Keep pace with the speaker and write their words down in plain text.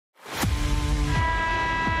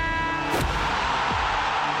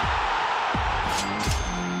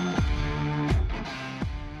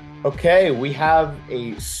Okay, we have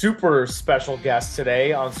a super special guest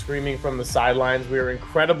today on Screaming from the Sidelines. We are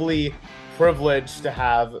incredibly privileged to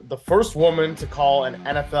have the first woman to call an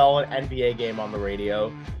NFL and NBA game on the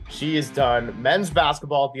radio. She has done men's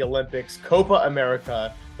basketball at the Olympics, Copa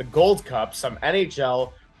America, the Gold Cup, some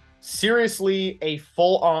NHL. Seriously, a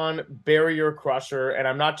full-on barrier crusher, and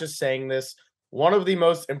I'm not just saying this, one of the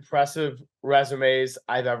most impressive resumes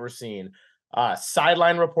I've ever seen.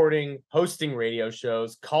 Sideline reporting, hosting radio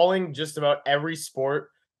shows, calling just about every sport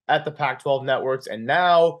at the Pac-12 networks. And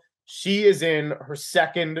now she is in her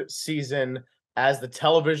second season as the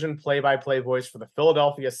television play-by-play voice for the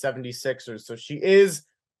Philadelphia 76ers. So she is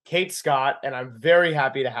Kate Scott, and I'm very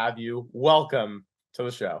happy to have you. Welcome to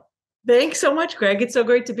the show. Thanks so much, Greg. It's so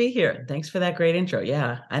great to be here. Thanks for that great intro.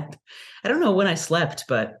 Yeah, I don't know when I slept,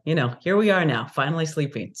 but here we are now, finally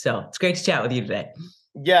sleeping. So it's great to chat with you today.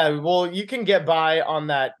 Yeah, well, you can get by on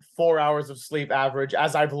that 4 hours of sleep average,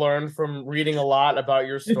 as I've learned from reading a lot about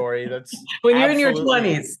your story. That's When you're in your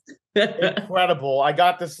absolutely 20s. incredible. I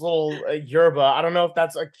got this little yerba. I don't know if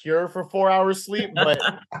that's a cure for 4 hours sleep, but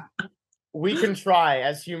we can try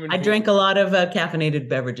as human I beings. drank a lot of caffeinated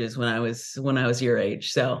beverages when I was your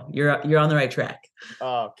age, so you're on the right track.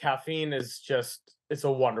 Caffeine is just it's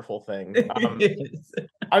a wonderful thing.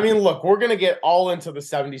 I mean, look, we're gonna get all into the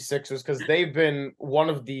 76ers because they've been one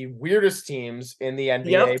of the weirdest teams in the NBA.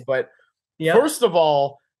 Yep. But Yep. first of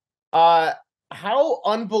all, uh, how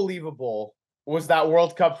unbelievable was that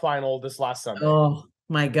World Cup final this last Sunday? Oh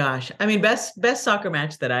my gosh. I mean, best soccer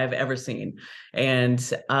match that I've ever seen. And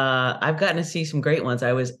I've gotten to see some great ones.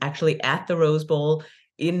 I was actually at the Rose Bowl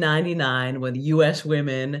in 99 when the US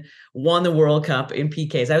women won the World Cup in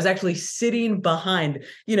PKs. I was actually sitting behind,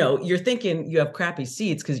 you're thinking you have crappy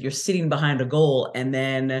seats because you're sitting behind a goal, and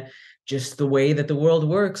then just the way that the world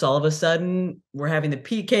works, all of a sudden we're having the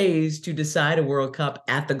PKs to decide a World Cup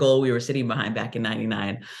at the goal we were sitting behind back in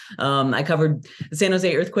 99. I covered the San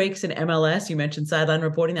Jose Earthquakes and MLS. You mentioned sideline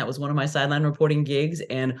reporting. That was one of my sideline reporting gigs.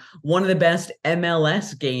 And one of the best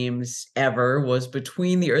MLS games ever was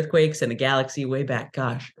between the Earthquakes and the Galaxy way back,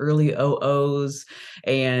 gosh, early OOs.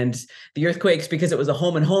 And the Earthquakes, because it was a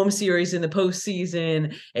home and home series in the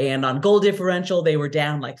postseason. And on goal differential, they were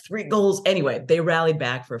down like 3 goals. Anyway, they rallied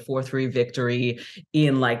back for a 4-3 victory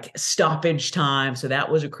in like stoppage time. So that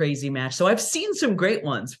was a crazy match. So I've seen some great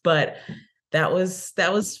ones, but that was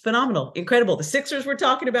phenomenal, incredible. The Sixers were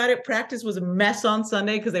talking about it. Practice was a mess on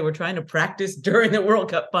Sunday because they were trying to practice during the World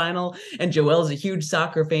Cup final. And Joel's a huge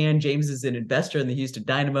soccer fan. James is an investor in the Houston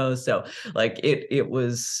Dynamo. So like it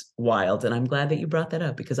was wild. And I'm glad that you brought that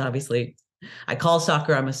up because obviously I call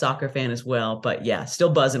soccer. I'm a soccer fan as well. But yeah, still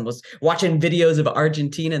buzzing. Was watching videos of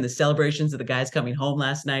Argentina and the celebrations of the guys coming home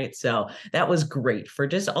last night. So that was great for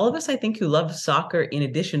just all of us, I think, who love soccer in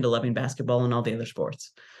addition to loving basketball and all the other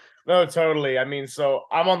sports. No, totally. I mean, so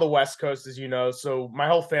I'm on the West Coast, as you know, so my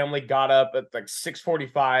whole family got up at like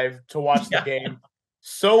 6:45 to watch the Yeah. game.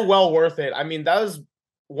 So well worth it. I mean, that was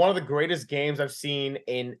one of the greatest games I've seen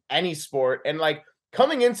in any sport. And like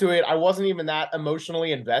coming into it, I wasn't even that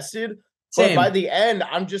emotionally invested. But by Same. the end,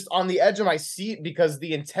 I'm just on the edge of my seat because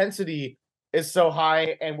the intensity is so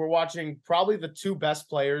high. And we're watching probably the two best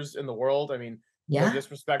players in the world. I mean, no Yeah.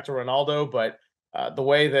 disrespect to Ronaldo, but the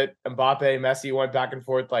way that Mbappe, Messi went back and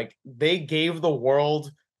forth, like they gave the world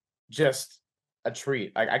just a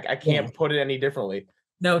treat. I Yeah. can't put it any differently.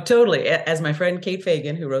 No, totally. As my friend Kate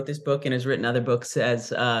Fagan, who wrote this book and has written other books,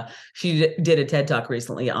 says she did a TED talk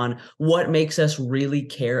recently on what makes us really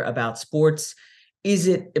care about sports. Is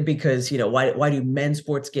it because, why do men's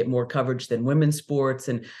sports get more coverage than women's sports?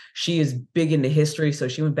 And she is big into history. So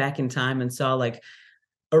she went back in time and saw like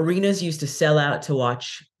arenas used to sell out to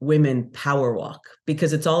watch women power walk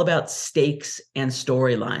because it's all about stakes and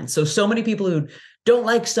storylines. So many people who don't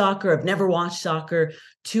like soccer, have never watched soccer,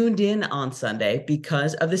 tuned in on Sunday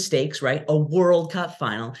because of the stakes, right? A World Cup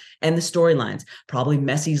final and the storylines. Probably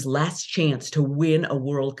Messi's last chance to win a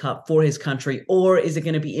World Cup for his country, or is it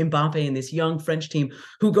going to be Mbappe and this young French team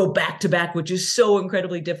who go back to back, which is so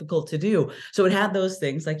incredibly difficult to do. So it had those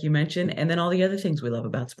things, like you mentioned, and then all the other things we love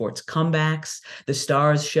about sports: comebacks, the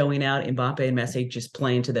stars showing out, Mbappe and Messi just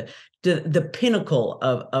playing to the pinnacle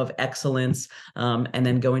of excellence, and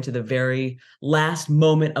then going to the very last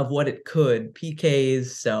moment of what it could,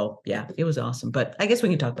 PKs. So yeah, it was awesome. But I guess we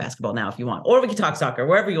can talk basketball now if you want, or we can talk soccer,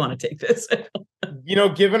 wherever you want to take this.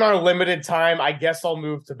 Given our limited time, I guess I'll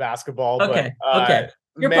move to basketball. But Okay, okay,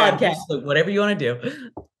 your man, podcast, whatever you want to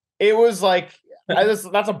do. it was like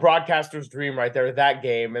that's a broadcaster's dream right there, that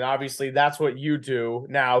game. And obviously that's what you do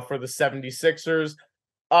now for the 76ers.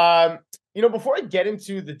 Before I get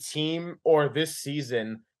into the team or this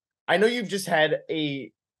season, I know you've just had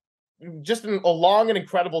a just a long and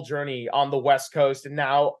incredible journey on the West Coast, and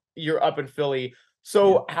now you're up in Philly. Yeah.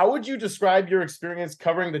 So, how would you describe your experience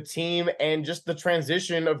covering the team and just the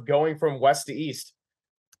transition of going from West to East?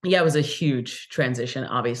 Yeah, it was a huge transition,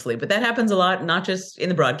 obviously, but that happens a lot, not just in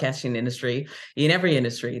the broadcasting industry, in every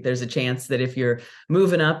industry. There's a chance that if you're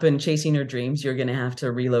moving up and chasing your dreams, you're going to have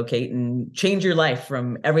to relocate and change your life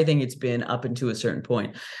from everything it's been up until a certain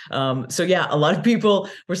point. So yeah, a lot of people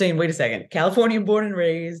were saying, "Wait a second, California born and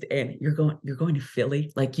raised, and you're going to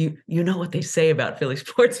Philly? Like you know what they say about Philly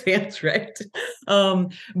sports fans, right?"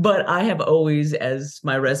 But I have always, as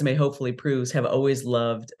my resume hopefully proves, have always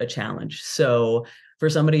loved a challenge. So for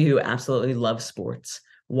somebody who absolutely loves sports,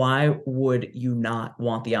 why would you not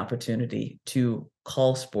want the opportunity to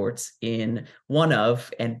call sports in one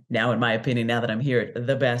of, and now in my opinion, now that I'm here,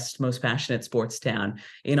 the best, most passionate sports town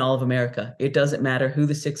in all of America? It doesn't matter who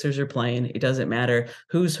the Sixers are playing. It doesn't matter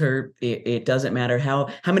who's hurt. It doesn't matter how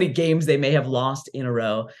many games they may have lost in a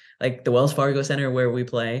row. Like the Wells Fargo Center where we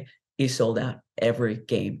play is sold out every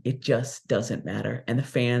game. It just doesn't matter. And the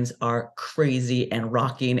fans are crazy and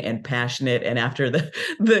rocking and passionate. And after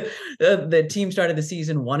the team started the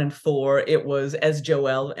season 1-4, it was, as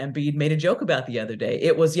Joel Embiid made a joke about the other day,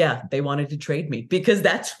 it was, yeah, they wanted to trade me because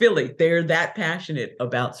that's Philly. They're that passionate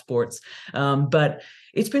about sports. But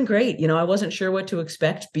it's been great. I wasn't sure what to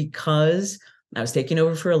expect because I was taking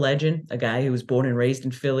over for a legend, a guy who was born and raised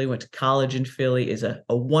in Philly, went to college in Philly, is a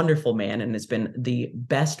wonderful man, and has been the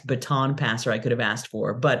best baton passer I could have asked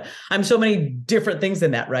for. But I'm so many different things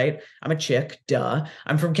than that, right? I'm a chick, duh.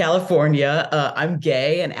 I'm from California. I'm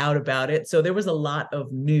gay and out about it. So there was a lot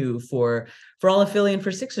of new for all of Philly and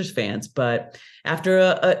for Sixers fans. But after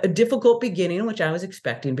a difficult beginning, which I was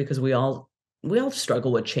expecting because we all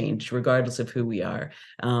struggle with change regardless of who we are.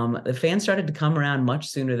 The fans started to come around much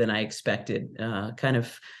sooner than I expected, kind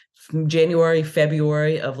of January,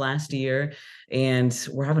 February of last year. And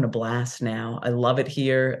we're having a blast now. I love it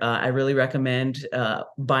here. I really recommend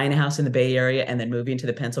buying a house in the Bay Area and then moving to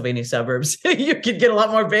the Pennsylvania suburbs. You could get a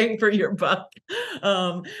lot more bang for your buck.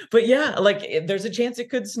 But yeah, like there's a chance it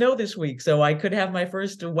could snow this week, so I could have my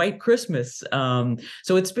first white Christmas.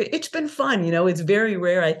 So it's been fun. It's very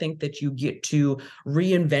rare, I think, that you get to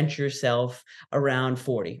reinvent yourself around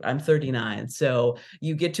 40. I'm 39, so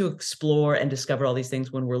you get to explore and discover all these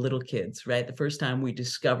things when we're little kids, right? The first time we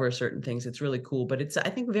discover certain things, it's really cool, but it's, I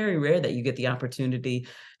think, very rare that you get the opportunity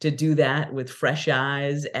to do that with fresh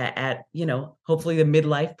eyes at hopefully the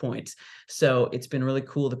midlife points. So it's been really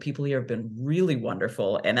cool. The people here have been really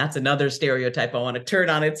wonderful, and that's another stereotype I want to turn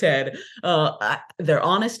on its head. They're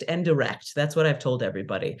honest and direct. That's what I've told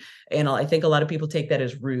everybody, and I think a lot of people take that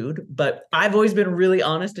as rude, but I've always been really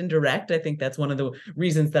honest and direct. I think that's one of the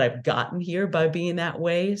reasons that I've gotten here, by being that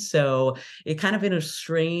way. So it kind of, in a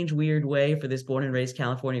strange, weird way, for this born and raised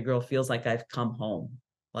California girl, feels like I've come home.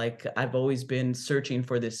 Like I've always been searching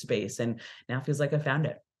for this space, and now feels like I found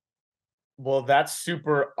it. Well, that's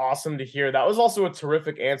super awesome to hear. That was also a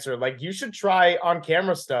terrific answer. Like, you should try on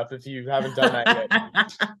camera stuff if you haven't done that yet.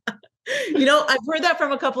 I've heard that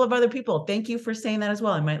from a couple of other people. Thank you for saying that as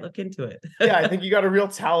well. I might look into it. Yeah, I think you got a real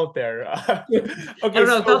talent there. I Okay, don't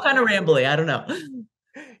know. It felt so kind of rambly. I don't know.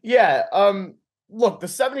 yeah, look, the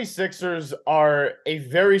 76ers are a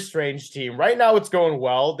very strange team. Right now it's going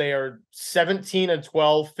well. They are 17 and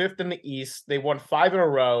 12, fifth in the East. They won 5 in a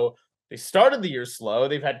row. They started the year slow.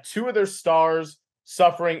 They've had 2 of their stars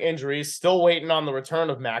suffering injuries, still waiting on the return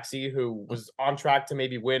of Maxey, who was on track to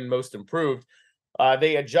maybe win Most Improved.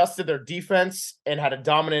 They adjusted their defense and had a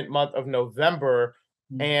dominant month of November.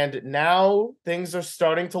 And now things are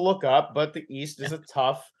starting to look up, but the East is a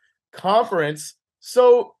tough conference.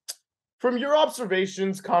 So, from your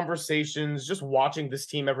observations, conversations, just watching this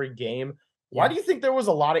team every game, why Yeah. do you think there was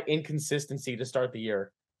a lot of inconsistency to start the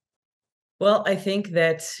year? Well, I think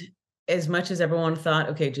that as much as everyone thought,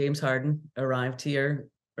 okay, James Harden arrived here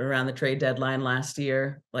around the trade deadline last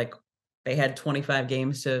year, like they had 25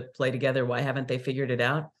 games to play together. Why haven't they figured it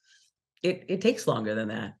out? It takes longer than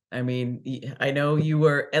that. I mean, I know you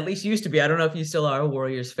were, at least used to be, I don't know if you still are, a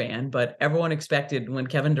Warriors fan, but everyone expected when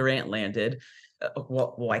Kevin Durant landed,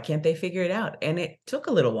 well, why can't they figure it out? And it took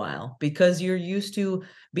a little while because you're used to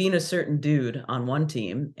being a certain dude on one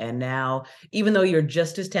team. And now, even though you're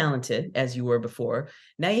just as talented as you were before,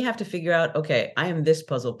 now you have to figure out, okay, I am this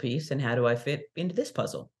puzzle piece, and how do I fit into this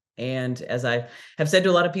puzzle? And as I have said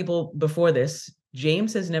to a lot of people before this,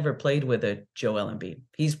 James has never played with a Joel Embiid.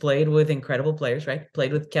 He's played with incredible players, right?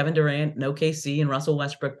 Played with Kevin Durant, no KC, and Russell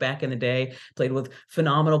Westbrook back in the day. Played with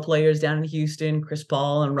phenomenal players down in Houston, Chris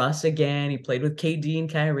Paul and Russ again. He played with KD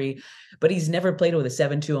and Kyrie, but he's never played with a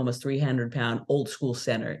 7'2", almost 300-pound old school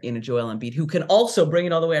center in a Joel Embiid who can also bring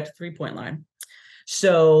it all the way out to 3-point line.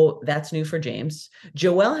 So that's new for James.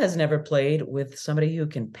 Joel has never played with somebody who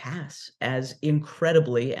can pass as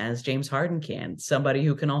incredibly as James Harden can, somebody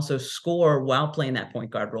who can also score while playing that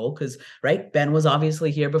point guard role. Because, right, Ben was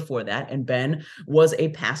obviously here before that, and Ben was a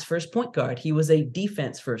pass first point guard. He was a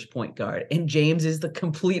defense first point guard, and James is the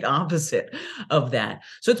complete opposite of that.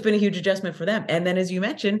 So it's been a huge adjustment for them. And then, as you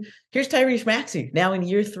mentioned, here's Tyrese Maxey now in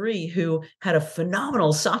year 3, who had a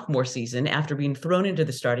phenomenal sophomore season after being thrown into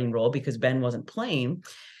the starting role because Ben wasn't playing.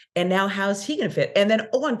 And now how's he going to fit? And then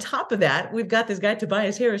on top of that, we've got this guy,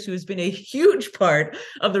 Tobias Harris, who has been a huge part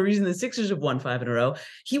of the reason the Sixers have won 5 in a row.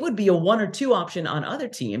 He would be a 1 or 2 option on other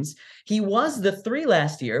teams. He was the 3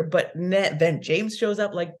 last year, but then James shows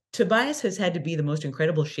up. Like, Tobias has had to be the most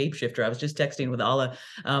incredible shapeshifter. I was just texting with Ala,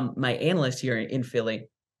 my analyst here in Philly,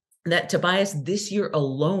 that Tobias this year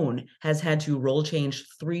alone has had to role change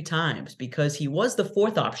 3 times because he was the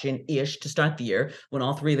 4th option-ish to start the year when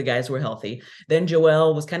all 3 of the guys were healthy. Then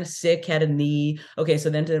Joel was kind of sick, had a knee. Okay,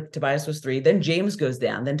 so then Tobias was 3. Then James goes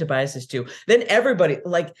down. Then Tobias is 2. Then everybody,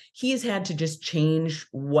 like, he's had to just change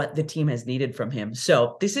what the team has needed from him.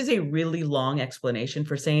 So this is a really long explanation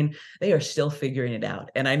for saying they are still figuring it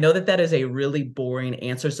out. And I know that that is a really boring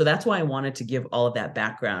answer. So that's why I wanted to give all of that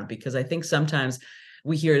background, because I think sometimes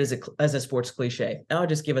we hear it as a sports cliche. Oh,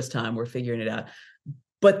 just give us time. We're figuring it out.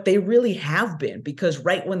 But they really have been, because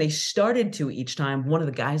right when they started to, each time one of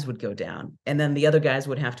the guys would go down and then the other guys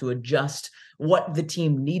would have to adjust what the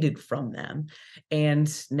team needed from them. And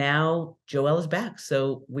now Joel is back.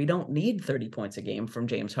 So we don't need 30 points a game from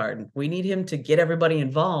James Harden. We need him to get everybody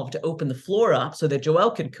involved, to open the floor up so that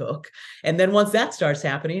Joel can cook. And then once that starts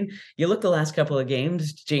happening, you look the last couple of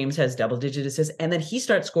games, James has double-digit assists, and then he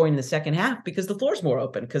starts scoring in the second half because the floor's more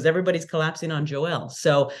open, because everybody's collapsing on Joel.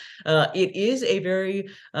 So it is a very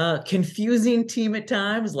confusing team at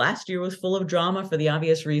times. Last year was full of drama for the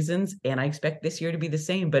obvious reasons, and I expect this year to be the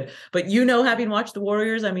same. But you know, having watched the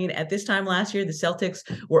Warriors, I mean, at this time last year, the Celtics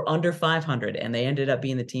were under 500, and they ended up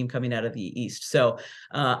being the team coming out of the East. So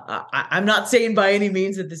I'm not saying by any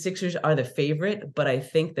means that the Sixers are the favorite, but I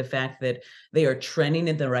think the fact that they are trending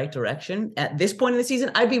in the right direction at this point in the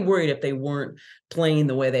season, I'd be worried if they weren't playing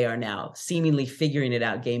the way they are now, seemingly figuring it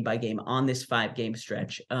out game by game on this 5-game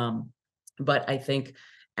stretch. But I think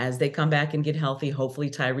as they come back and get healthy, hopefully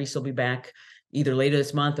Tyrese will be back either later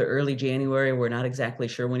this month or early January. We're not exactly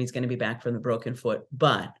sure when he's going to be back from the broken foot,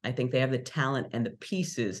 but I think they have the talent and the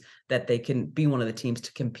pieces that they can be one of the teams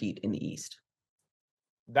to compete in the East.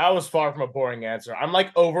 That was far from a boring answer. I'm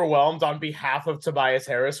like overwhelmed on behalf of Tobias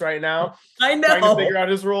Harris right now. I know. Trying to figure out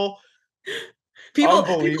his role. People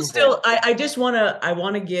still, I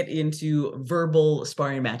want to get into verbal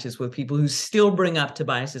sparring matches with people who still bring up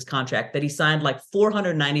Tobias's contract that he signed like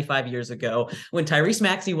 495 years ago when Tyrese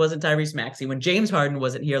Maxey wasn't Tyrese Maxey, when James Harden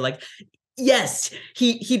wasn't here. Like, yes,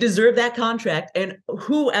 he deserved that contract. And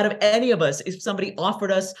who out of any of us, if somebody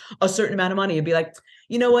offered us a certain amount of money, it'd be like,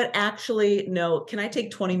 you know what? Actually, no. Can I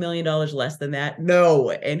take $20 million less than that? No.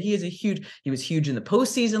 And he was huge in the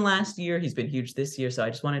postseason last year. He's been huge this year. So I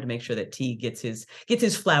just wanted to make sure that T gets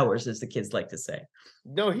his flowers, as the kids like to say.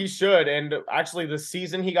 No, he should. And actually, the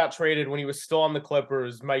season he got traded when he was still on the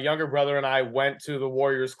Clippers, my younger brother and I went to the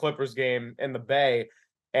Warriors-Clippers game in the Bay,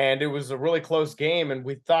 and it was a really close game, and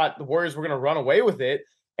we thought the Warriors were going to run away with it.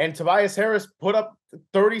 And Tobias Harris put up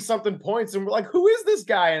 30-something points, and we're like, who is this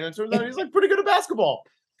guy? And it turns out he's like pretty good at basketball.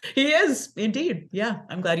 He is, indeed. Yeah,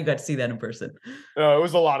 I'm glad you got to see that in person. It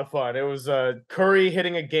was a lot of fun. It was Curry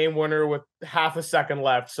hitting a game winner with half a second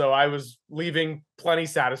left, so I was leaving plenty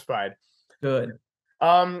satisfied. Good.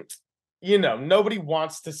 You know, nobody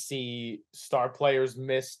wants to see star players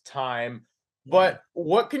miss time, but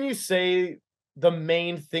what can you say the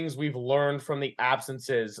main things we've learned from the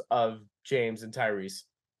absences of James and Tyrese?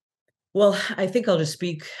 Well, I think I'll just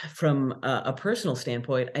speak from a personal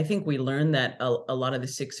standpoint. I think we learned that a lot of the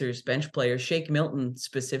Sixers bench players, Shake Milton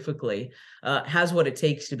specifically, has what it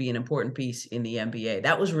takes to be an important piece in the NBA.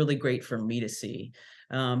 That was really great for me to see,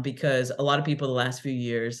 because a lot of people the last few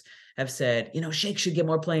years have said, you know, Shake should get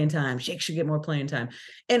more playing time. Shake should get more playing time.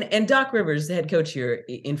 And Doc Rivers, the head coach here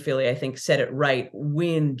in Philly, I think said it right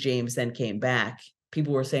when James then came back.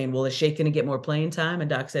 People were saying, well, is Shake going to get more playing time? And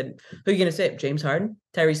Doc said, who are you going to say? James Harden,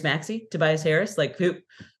 Tyrese Maxey, Tobias Harris? Like,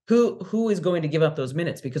 who is going to give up those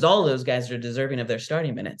minutes? Because all of those guys are deserving of their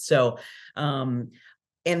starting minutes. So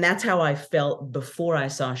And that's how I felt before I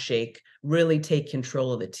saw Shake really take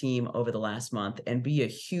control of the team over the last month and be a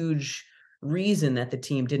huge reason that the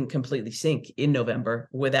team didn't completely sink in November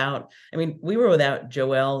without, I mean, we were without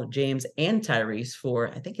Joel, James, and Tyrese for,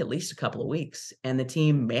 I think, at least a couple of weeks. And the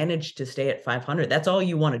team managed to stay at 500. That's all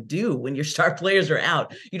you want to do when your star players are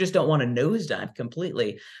out. You just don't want to nosedive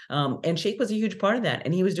completely. And Shake was a huge part of that.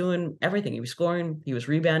 And he was doing everything. He was scoring, he was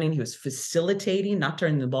rebounding, he was facilitating, not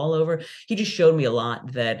turning the ball over. He just showed me a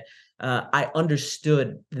lot that I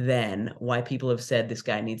understood then why people have said this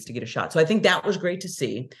guy needs to get a shot. So I think that was great to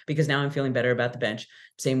see because now I'm feeling better about the bench.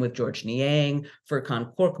 Same with George Niang,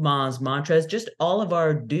 Furkan Korkmaz, Montrez, just all of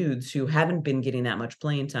our dudes who haven't been getting that much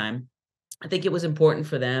playing time. I think it was important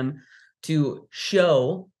for them to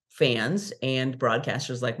show fans and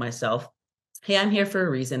broadcasters like myself, hey, I'm here for a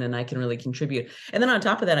reason and I can really contribute. And then on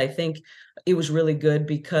top of that, I think it was really good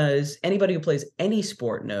because anybody who plays any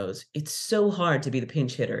sport knows it's so hard to be the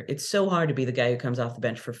pinch hitter. It's so hard to be the guy who comes off the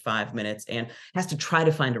bench for 5 minutes and has to try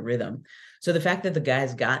to find a rhythm. So the fact that the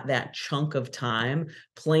guys got that chunk of time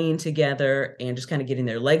playing together and just kind of getting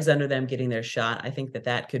their legs under them, getting their shot, I think that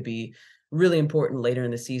that could be really important later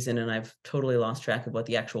in the season. And I've totally lost track of what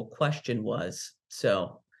the actual question was.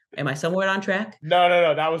 So am I somewhere on track?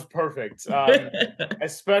 No, that was perfect.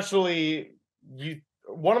 Especially you.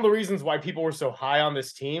 One of the reasons why people were so high on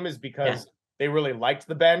this team is Yeah. because they really liked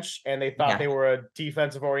the bench and they thought Yeah. they were a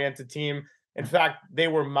defensive oriented team. In fact, they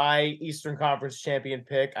were my Eastern Conference champion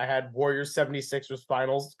pick. I had Warriors 76ers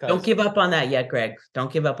finals Don't because give up on that yet, Greg.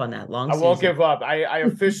 Don't give up on that. Long I won't season. give up. I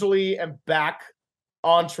officially am back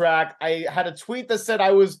on track. I had a tweet that said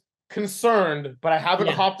I was concerned, but I haven't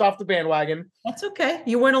Yeah, hopped off the bandwagon. that's okay.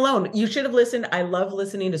 You weren't alone. You should have listened. I love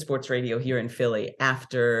listening to sports radio here in Philly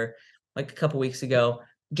after like a couple weeks ago.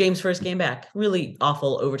 James' first game back, really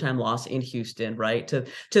awful overtime loss in Houston, right? To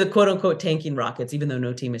the quote unquote tanking Rockets, even though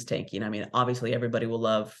no team is tanking. I mean, obviously everybody will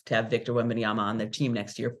love to have Victor Wembanyama on their team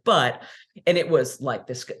next year, but and it was like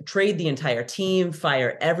this trade the entire team,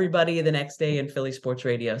 fire everybody the next day in Philly sports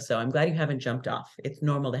radio. So I'm glad you haven't jumped off. It's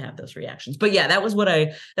normal to have those reactions. But yeah, that was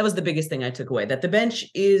the biggest thing I took away. That the bench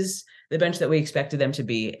is the bench that we expected them to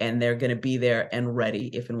be, and they're going to be there and ready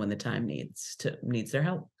if and when the time needs their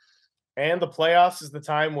help. And the playoffs is the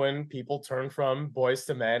time when people turn from boys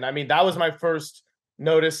to men. I mean, that was my first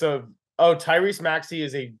notice of, oh, Tyrese Maxey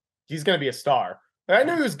he's going to be a star. I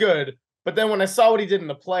knew he was good, but then when I saw what he did in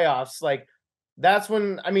the playoffs, like that's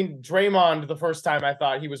when, I mean, Draymond, the first time I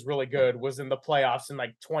thought he was really good was in the playoffs in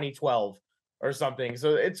like 2012 or something.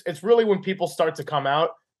 So it's really when people start to come out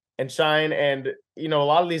and shine. And, a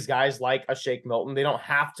lot of these guys like a Shake Milton, they don't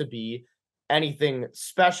have to be anything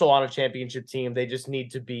special on a championship team. They just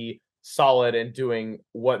need to be solid and doing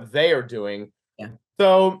what they are doing. Yeah.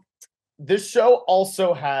 So this show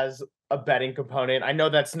also has a betting component. I know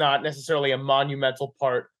that's not necessarily a monumental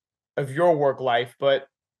part of your work life, but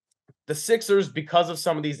the Sixers, because of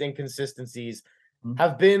some of these inconsistencies,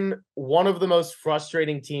 have been one of the most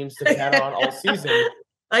frustrating teams to bet on all season.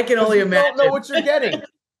 I can only imagine. You don't know what you're getting.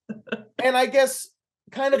 And I guess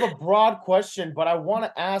kind of a broad question, but I want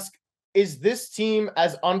to ask, is this team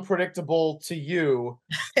as unpredictable to you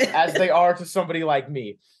as they are to somebody like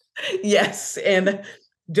me? Yes, and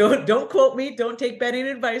don't quote me. Don't take betting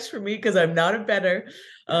advice from me because I'm not a bettor.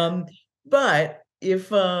 But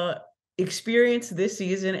if experience this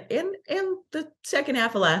season and the second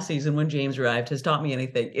half of last season when James arrived has taught me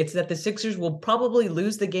anything, it's that the Sixers will probably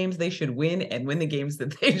lose the games they should win and win the games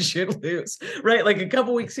that they should lose, right? Like a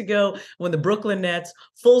couple weeks ago when the Brooklyn Nets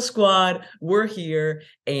full squad were here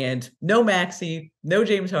and no Maxey, no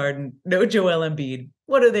James Harden, no Joel Embiid.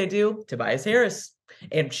 What do? Tobias Harris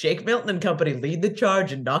and Shake Milton and company lead the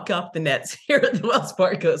charge and knock off the Nets here at the Wells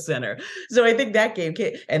Fargo Center. So I think that game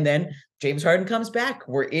came, and then James Harden comes back.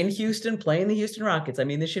 We're in Houston playing the Houston Rockets. I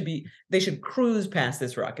mean, they should cruise past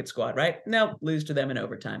this Rocket squad, right? No, lose to them in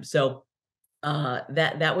overtime. So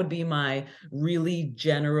that would be my really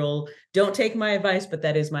general, don't take my advice, but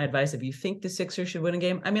that is my advice. If you think the Sixers should win a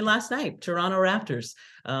game, I mean, last night, Toronto Raptors,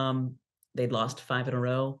 they'd lost 5 in a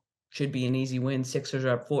row. Should be an easy win. Sixers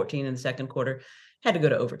are up 14 in the second quarter. Had to go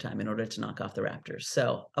to overtime in order to knock off the Raptors.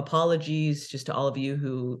 So apologies just to all of you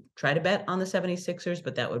who try to bet on the 76ers,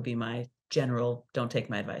 but that would be my general, don't take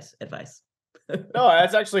my advice. No,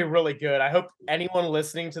 that's actually really good. I hope anyone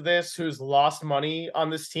listening to this who's lost money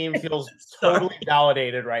on this team feels totally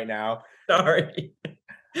validated right now. Sorry.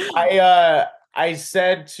 I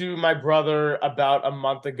said to my brother about a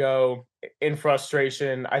month ago in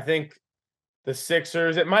frustration, I think the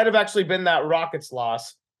Sixers, it might have actually been that Rockets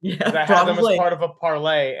loss. Yeah, I had them as part of a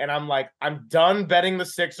parlay, and I'm like, I'm done betting the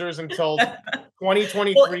Sixers until Well,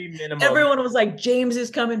 2023 minimum. everyone was like, James is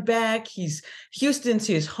coming back. Houston's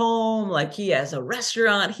his home. Like he has a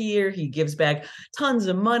restaurant here. He gives back tons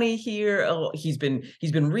of money here. Oh, he's been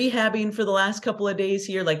rehabbing for the last couple of days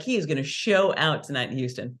here. Like he is going to show out tonight in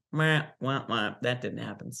Houston. Wah, wah, wah. That didn't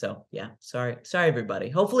happen. So yeah, sorry, everybody.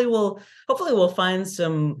 Hopefully we'll find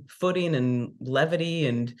some footing and levity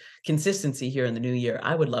and consistency here in the new year.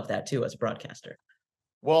 I would love that too as a broadcaster.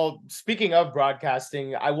 Well, speaking of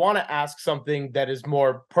broadcasting, I want to ask something that is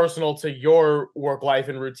more personal to your work life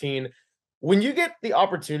and routine. When you get the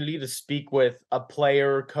opportunity to speak with a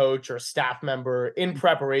player, coach, or staff member in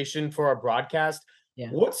preparation for a broadcast, Yeah.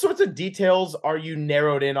 what sorts of details are you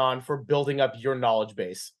narrowed in on for building up your knowledge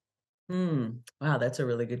base? Wow, that's a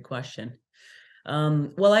really good question.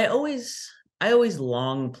 Well, I always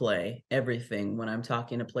long play everything when I'm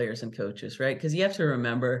talking to players and coaches, right? Because you have to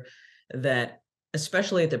remember that,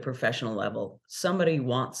 especially at the professional level, somebody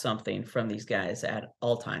wants something from these guys at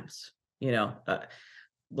all times. You know,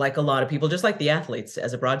 like a lot of people, just like the athletes.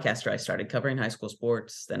 As a broadcaster, I started covering high school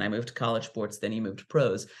sports, then I moved to college sports, then you moved to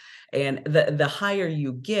pros, and the higher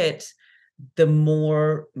you get, the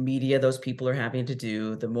more media those people are having to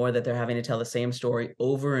do, the more that they're having to tell the same story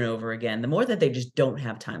over and over again, the more that they just don't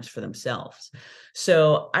have times for themselves.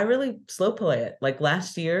 So I really slow play it. Like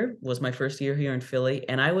last year was my first year here in Philly,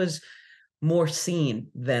 and I was more seen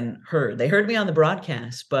than heard. They heard me on the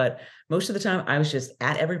broadcast, but most of the time I was just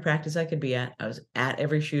at every practice I could be at. I was at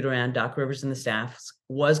every shoot around. Doc Rivers and the staff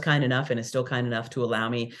was kind enough and is still kind enough to allow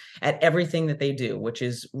me at everything that they do, which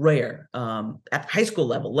is rare at high school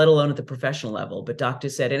level, let alone at the professional level. But Doc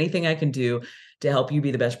just said anything I can do to help you be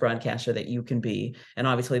the best broadcaster that you can be. And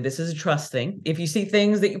obviously, this is a trust thing. If you see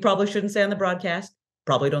things that you probably shouldn't say on the broadcast,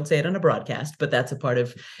 probably don't say it on a broadcast, but that's a part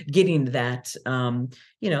of getting that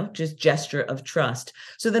just gesture of trust.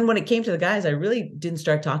 So then when it came to the guys, I really didn't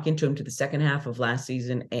start talking to them to the second half of last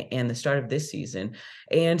season and the start of this season.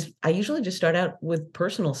 And I usually just start out with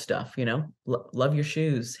personal stuff, love your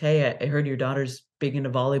shoes. Hey, I heard your daughter's big into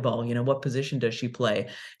volleyball. What position does she play?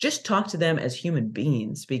 Just talk to them as human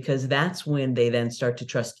beings, because that's when they then start to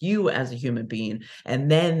trust you as a human being. And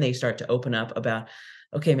then they start to open up about,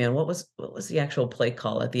 okay, man, what was the actual play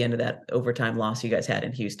call at the end of that overtime loss you guys had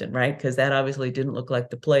in Houston, right? Because that obviously didn't look like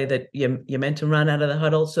the play that you meant to run out of the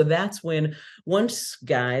huddle. So that's when, once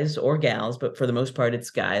guys or gals, but for the most part it's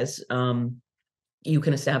guys, you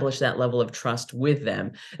can establish that level of trust with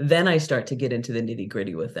them. Then I start to get into the nitty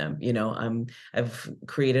gritty with them. I've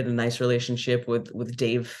created a nice relationship with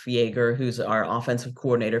Dave Yeager, who's our offensive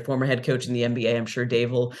coordinator, former head coach in the NBA. I'm sure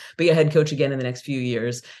Dave will be a head coach again in the next few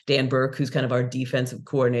years. Dan Burke, who's kind of our defensive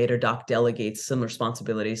coordinator. Doc delegates some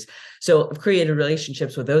responsibilities. So I've created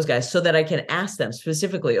relationships with those guys so that I can ask them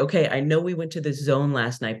specifically, okay, I know we went to this zone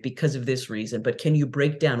last night because of this reason, but can you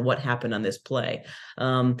break down what happened on this play?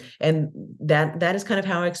 And that is kind of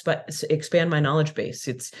how I expand my knowledge base.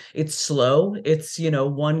 It's slow. It's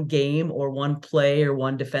one game or one play or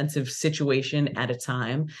one defensive situation at a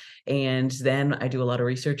time, and then I do a lot of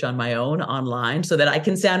research on my own online so that I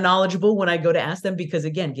can sound knowledgeable when I go to ask them. Because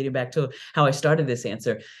again, getting back to how I started this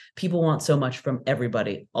answer, people want so much from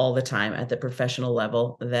everybody all the time at the professional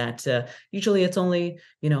level that usually it's only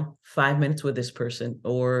 5 minutes with this person,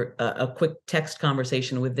 or a quick text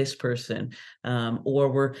conversation with this person,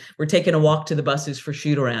 or we're taking a walk to the buses for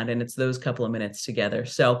shoot around, and it's those couple of minutes together.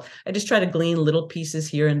 So I just try to glean little pieces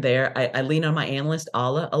here and there. I lean on my analyst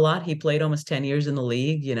Ala a lot. He played almost 10 years in the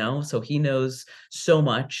league, so he knows so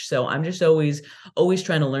much. So I'm just always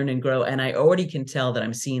trying to learn and grow. And I already can tell that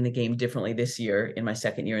I'm seeing the game differently this year in my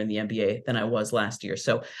second year in the NBA than I was last year.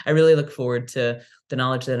 So I really look forward to the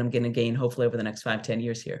knowledge that I'm going to gain, hopefully over the next 5-10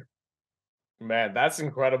 years here. Man, that's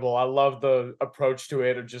incredible. I love the approach to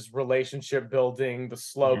it of just relationship building, the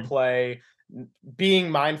slow Yeah. play,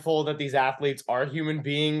 being mindful that these athletes are human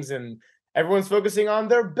beings and everyone's focusing on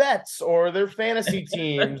their bets or their fantasy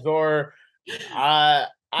teams or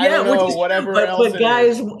I Yeah, don't which know, is true, whatever but else it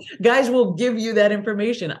is. guys will give you that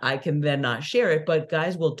information. I can then not share it, but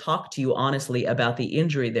guys will talk to you honestly about the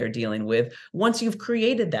injury they're dealing with once you've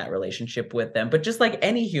created that relationship with them. But just like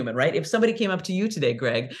any human, right? If somebody came up to you today,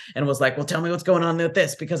 Greg, and was like, "Well, tell me what's going on with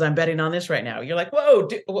this because I'm betting on this right now," you're like, "Whoa,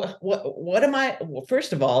 what am I?" Well,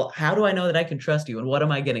 first of all, how do I know that I can trust you, and what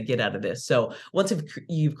am I going to get out of this? So once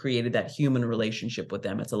you've created that human relationship with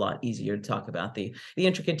them, it's a lot easier to talk about the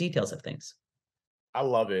intricate details of things. I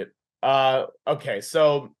love it. Okay,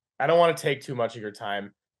 so I don't want to take too much of your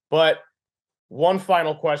time, but one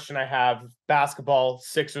final question I have, basketball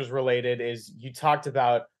Sixers related, is you talked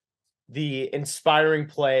about the inspiring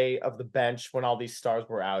play of the bench when all these stars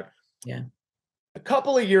were out. Yeah. A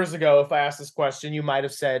couple of years ago, if I asked this question, you might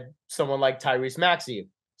have said someone like Tyrese Maxey.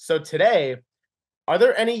 So today, are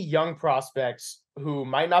there any young prospects who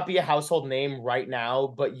might not be a household name right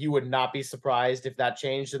now, but you would not be surprised if that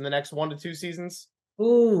changed in the next 1 to 2 seasons?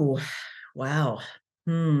 Ooh, wow.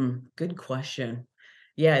 Good question.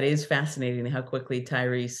 Yeah, it is fascinating how quickly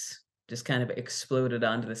Tyrese just kind of exploded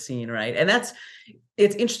onto the scene, right? And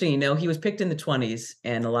it's interesting, he was picked in the 20s,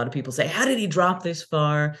 and a lot of people say, how did he drop this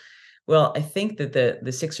far? Well, I think that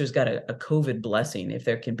the Sixers got a COVID blessing, if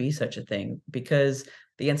there can be such a thing, because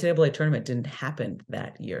the NCAA tournament didn't happen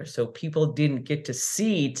that year. So people didn't get to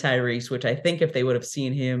see Tyrese, which I think if they would have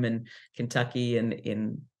seen him in Kentucky and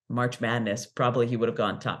in March Madness, probably he would have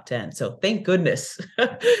gone top 10. So thank goodness.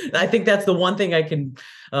 I think that's the one thing I can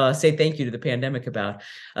say thank you to the pandemic about.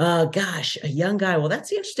 Gosh, a young guy. Well, that's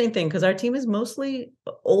the interesting thing because our team is mostly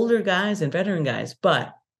older guys and veteran guys,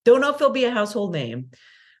 but don't know if he'll be a household name.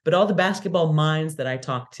 But all the basketball minds that I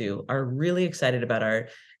talk to are really excited about our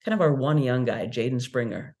one young guy, Jaden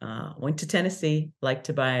Springer. Went to Tennessee, like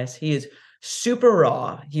Tobias. He is super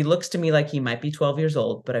raw. He looks to me like he might be 12 years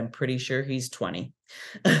old, but I'm pretty sure he's 20.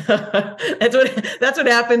 That's what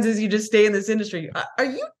happens is you just stay in this industry. Are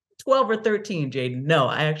you 12 or 13, Jaden? No,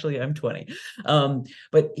 I'm 20.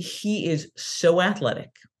 But he is so athletic.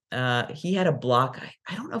 He had a block.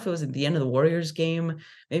 I don't know if it was at the end of the Warriors game.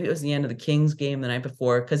 Maybe it was the end of the Kings game the night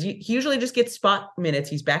before, because he usually just gets spot minutes.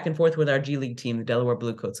 He's back and forth with our G League team, the Delaware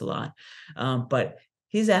Bluecoats, a lot. But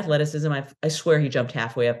his athleticism, I swear he jumped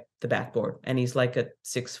halfway up the backboard, and he's like a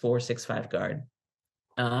 6'4", 6'5" guard.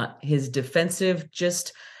 His defensive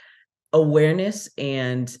just awareness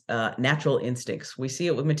and natural instincts. We see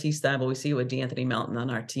it with Matisse Thybulle. We see it with DeAnthony Melton on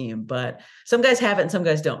our team, but some guys have it and some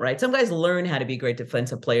guys don't, right? Some guys learn how to be great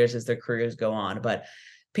defensive players as their careers go on. But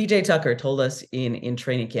PJ Tucker told us in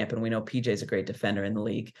training camp, and we know PJ's a great defender in the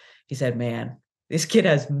league. He said, man, this kid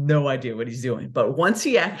has no idea what he's doing. But once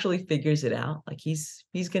he actually figures it out, like he's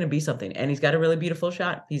going to be something. And he's got a really beautiful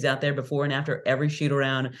shot. He's out there before and after every shoot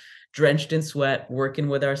around, drenched in sweat, working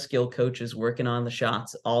with our skill coaches, working on the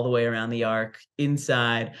shots all the way around the arc,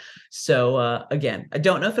 inside. So again, I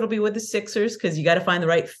don't know if it'll be with the Sixers because you got to find the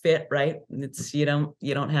right fit, right? It's you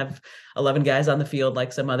don't have 11 guys on the field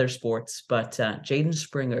like some other sports, but Jaden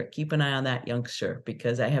Springer, keep an eye on that youngster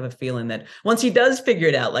because I have a feeling that once he does figure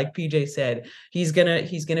it out, like PJ said, he's gonna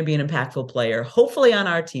be an impactful player, hopefully on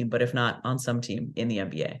our team, but if not, on some team in the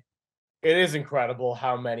NBA. It is incredible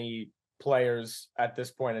how many players at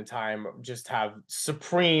this point in time just have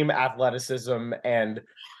supreme athleticism and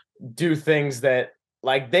do things that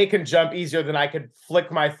like they can jump easier than I could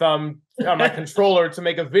flick my thumb on my controller to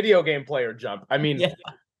make a video game player jump. I mean, Yeah.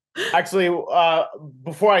 actually,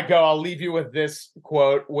 before I go, I'll leave you with this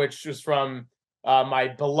quote, which was from my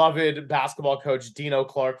beloved basketball coach, Dino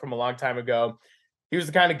Clark, from a long time ago. He was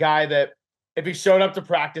the kind of guy that if he showed up to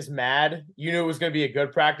practice mad, you knew it was going to be a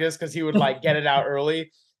good practice because he would like get it out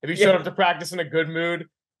early. If he showed up to practice in a good mood,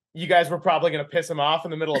 you guys were probably going to piss him off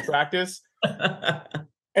in the middle of practice.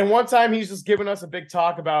 And one time he's just giving us a big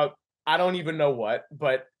talk about, I don't even know what,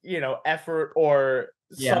 but effort or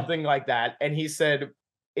something like that. And he said,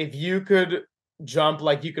 if you could jump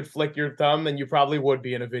like you could flick your thumb, then you probably would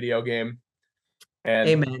be in a video game. And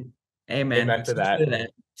Amen. amen Amen. to So true that. to that.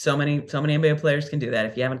 So many NBA players can do that.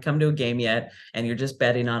 If you haven't come to a game yet and you're just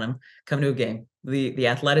betting on them, come to a game. The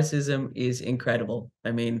athleticism is incredible.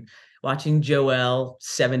 I mean, watching Joel,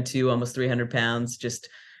 7'2", almost 300 pounds, just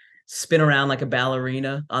spin around like a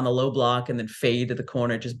ballerina on the low block and then fade to the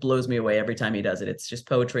corner. It just blows me away every time he does it. It's just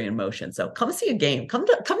poetry in motion. So come see a game. Come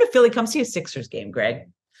to Philly. Come see a Sixers game, Greg.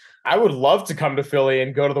 I would love to come to Philly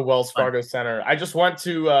and go to the Wells Fargo Center. I just went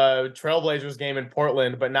to a Trailblazers game in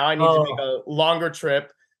Portland, but now I need to make a longer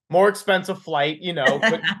trip, more expensive flight,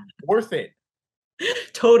 but worth it.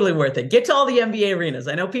 Totally worth it. Get to all the NBA arenas.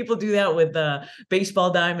 I know people do that with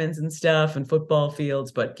baseball diamonds and stuff and football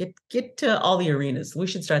fields, but get to all the arenas. We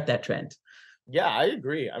should start that trend. Yeah, I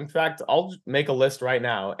agree. In fact, I'll make a list right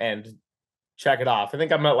now and check it off. I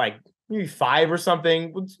think I'm at like maybe 5 or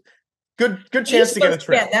something. Good chance to get a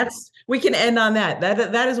trip. Yeah, we can end on that.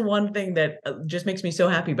 That is one thing that just makes me so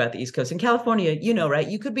happy about the East Coast. In California, right?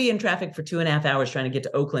 You could be in traffic for 2.5 hours trying to get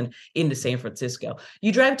to Oakland into San Francisco.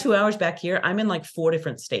 You drive 2 hours back here. I'm in like 4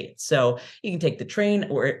 different states. So you can take the train.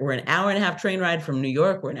 We're an hour and a half train ride from New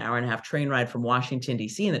York. We're an hour and a half train ride from Washington,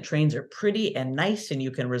 D.C. And the trains are pretty and nice and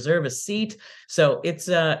you can reserve a seat. So it's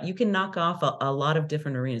you can knock off a lot of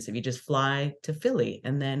different arenas if you just fly to Philly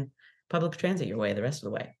and then public transit your way the rest of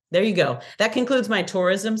the way. There you go. That concludes my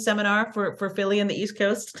tourism seminar for Philly and the East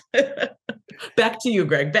Coast. Back to you,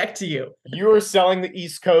 Greg. Back to you. You are selling the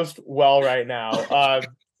East Coast well right now.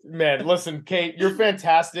 Man, listen, Kate, you're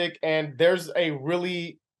fantastic. And there's a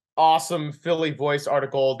really awesome Philly Voice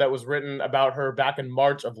article that was written about her back in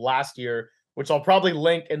March of last year, which I'll probably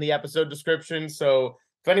link in the episode description. So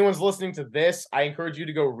if anyone's listening to this, I encourage you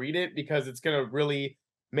to go read it because it's going to really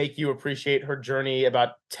make you appreciate her journey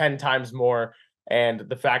about 10 times more. And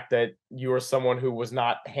the fact that you are someone who was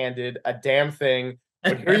not handed a damn thing,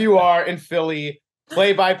 but here you are in Philly,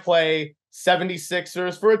 play-by-play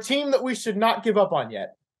 76ers for a team that we should not give up on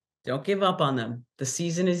yet. Don't give up on them. The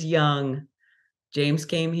season is young. James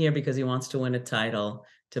came here because he wants to win a title.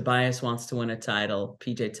 Tobias wants to win a title.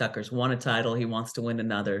 PJ Tucker's won a title. He wants to win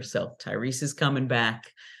another. So Tyrese is coming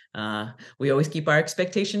back. We always keep our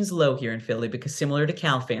expectations low here in Philly because similar to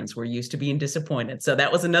Cal fans, we're used to being disappointed. So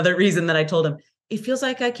that was another reason that I told him, it feels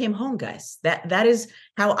like I came home, guys. That is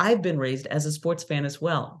how I've been raised as a sports fan as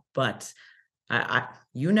well. But I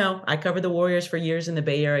covered the Warriors for years in the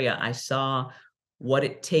Bay Area. I saw what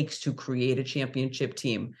it takes to create a championship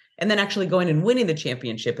team. And then actually going and winning the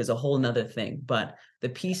championship is a whole nother thing. But the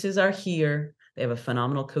pieces are here. They have a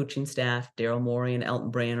phenomenal coaching staff. Daryl Morey and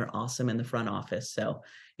Elton Brand are awesome in the front office. So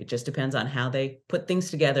it just depends on how they put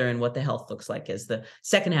things together and what the health looks like as the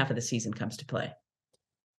second half of the season comes to play.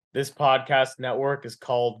 This podcast network is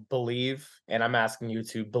called Believe, and I'm asking you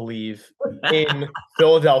to believe in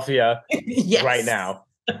Philadelphia right now.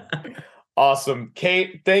 Awesome.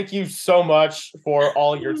 Kate, thank you so much for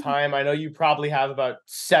all your time. I know you probably have about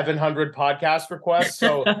 700 podcast requests,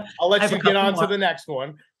 so I'll let you get on to the next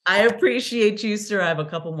one. I appreciate you, sir. I have a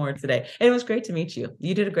couple more today. And it was great to meet you.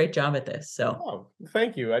 You did a great job at this. So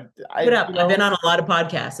thank you. I've been on a lot of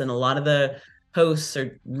podcasts and a lot of the hosts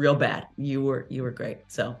are real bad. You were great.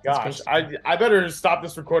 So gosh, I better stop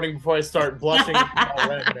this recording before I start blushing.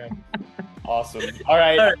 Man. Awesome. All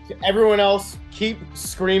right. Everyone else, keep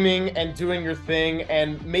screaming and doing your thing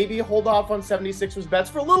and maybe hold off on 76ers bets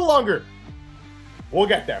for a little longer. We'll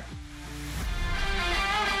get there.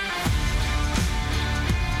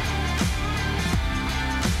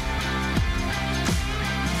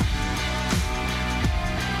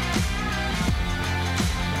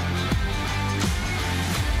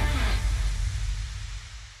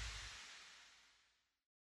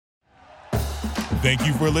 Thank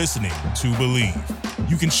you for listening to Believe.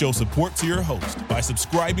 You can show support to your host by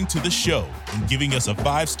subscribing to the show and giving us a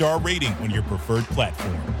 5-star rating on your preferred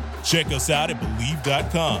platform. Check us out at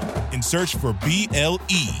Believe.com and search for BLEAV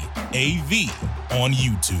on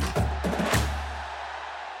YouTube.